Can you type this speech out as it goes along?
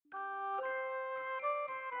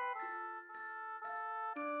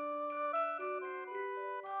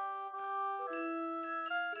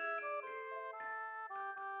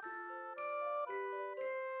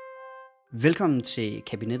Velkommen til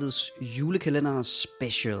Kabinettets julekalender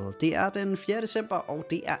special. Det er den 4. december, og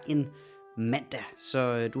det er en mandag,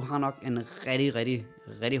 så du har nok en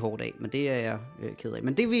rigtig hård dag, men det er jeg ked af.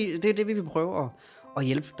 Men det er det, vi vil prøve at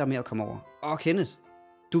hjælpe dig med at komme over. Og Kenneth,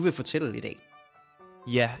 du vil fortælle i dag.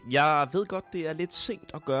 Ja, jeg ved godt, det er lidt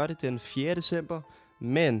sent at gøre det den 4. december,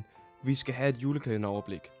 men vi skal have et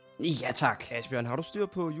julekalenderoverblik. Ja tak. Asbjørn, har du styr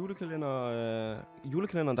på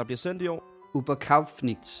julekalenderen, der bliver sendt i år?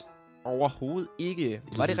 Überkaufnicht. Overhovedet ikke.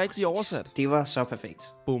 Var det rigtigt oversat? Det var så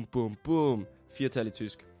perfekt. Bum, bum, bum. 4-tal i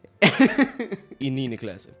tysk. I 9.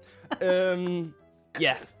 klasse.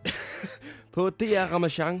 Ja. På DR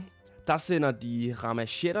Ramasjang, der sender de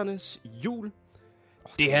Ramasjetternes jul.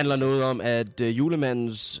 Det handler noget om, at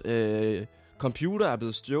julemandens computer er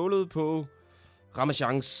blevet stjålet på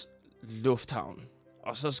Ramasjangs lufthavn.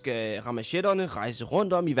 Og så skal Ramasjetterne rejse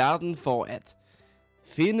rundt om i verden for at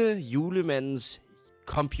finde julemandens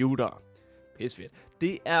computer. Pisfedt.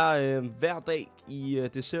 Det er hver dag i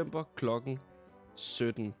december klokken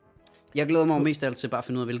 17. Jeg glæder mig mest af alt til bare at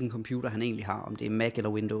finde ud af, hvilken computer han egentlig har. Om det er Mac eller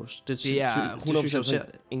Windows. Det er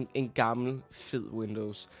 100% en gammel, fed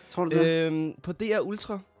Windows. Tror du det? På DR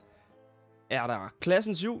Ultra er der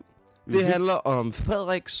Klassens jul. Det handler om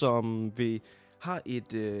Frederik, som vil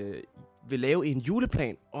lave en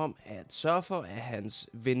juleplan om at sørge for, at hans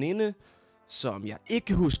veninde, som jeg ikke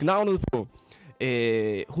kan huske navnet på,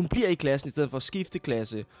 hun bliver i klassen i stedet for at skifte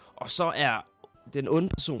klasse. Og så er den onde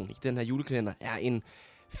person i den her julekalender er en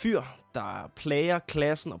fyr, der plager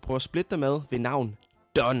klassen og prøver at splitte dem ad ved navn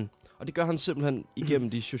Don. Og det gør han simpelthen igennem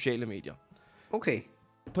de sociale medier. Okay.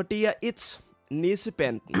 På DR1,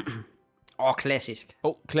 Nissebanden. Klassisk.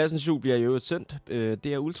 Klassens jul bliver jo sendt.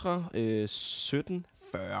 DR Ultra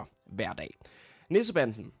 17:40 hver dag.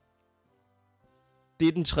 Nissebanden. Det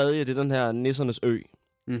er den tredje, det er den her Nissernes Ø.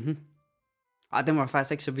 Mhm. Den var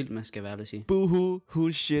faktisk ikke så vild med, skal jeg være ærlig at sige. Boohoo,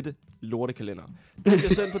 who shit, lortekalender. Den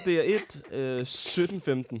bliver sendt på DR1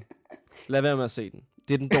 17:15. Lad være med at se den.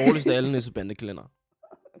 Det er den dårligste af alle Nissebandekalender.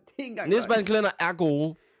 Nissebandekalender er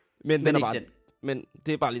gode, men den er bare... Men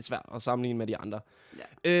det er bare lidt svært at sammenligne med de andre.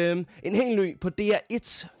 Ja. En helt ny på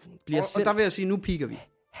DR1 bliver sendt... Og der vil jeg sige, nu piker vi.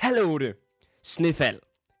 Hallo det. Snefald.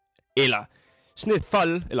 Eller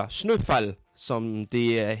Snefald. Eller Snøfald, som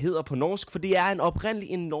det hedder på norsk. For det er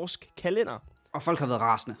en norsk kalender. Og folk har været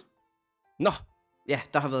rasende. Nå. Ja,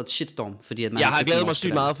 der har været et shitstorm, fordi at man... Jeg har glædet mig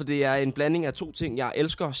sygt meget, for det er en blanding af to ting. Jeg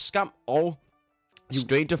elsker Skam og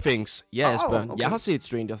Stranger Things. Ja, Asbjørn. Okay. Jeg har set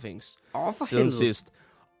Stranger Things. For helvede. Sidst.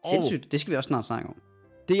 Sindssygt, det skal vi også snart snakke om.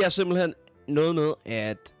 Det er simpelthen noget med,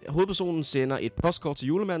 at hovedpersonen sender et postkort til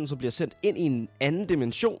julemanden, som bliver sendt ind i en anden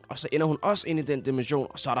dimension, og så ender hun også ind i den dimension,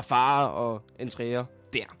 og så er der farer og entrerer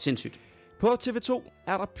der. Sindssygt. På TV2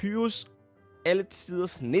 er der Pyrus alle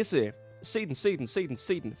tiders nisse. Se den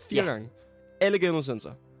 4 gange. Alle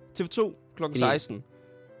genudsendelser. TV2 kl. 16.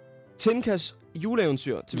 Tinkas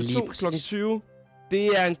juleeventyr. TV2 kl. 20.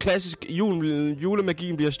 Det er en klassisk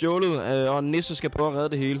julemagien bliver stjålet, og en nisse skal prøve at redde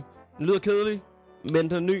det hele. Den lyder kedelig, men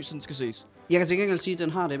den er ny, så den skal ses. Jeg kan til gengæld sige, at den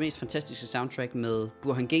har det mest fantastiske soundtrack med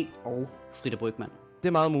Burhan G. og Frida Brygmann. Det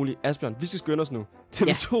er meget muligt. Asbjørn, vi skal skynde os nu.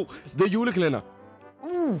 TV2, The Julekalender.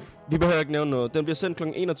 Vi behøver ikke nævne noget. Den bliver sendt kl.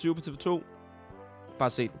 21 på TV2. Bare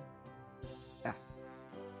se den. Ja.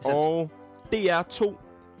 Og DR2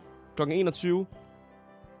 kl. 21.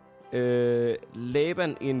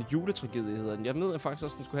 Laban, en juletragedie hedder den. Jeg ved faktisk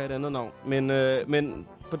også, den skulle have et andet navn. Men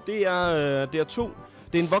på DR2,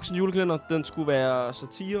 det er en voksen julekalender. Den skulle være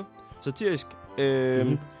satirisk.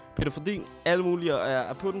 Peter Fordin, alle mulige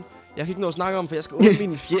er på den. Jeg kan ikke nå at snakke om, for jeg skal åbne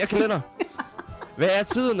min 4. kalender. Hvad er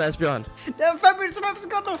tiden, Asbjørn? Det er 5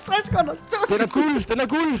 sekunder, 3 sekunder, 2 sekunder. Den er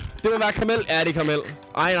guld. Det må være karamel. Ja, det er karamel.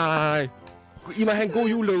 Ej, nej. I må have en god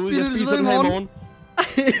jul derude. Jeg spiser den her i morgen.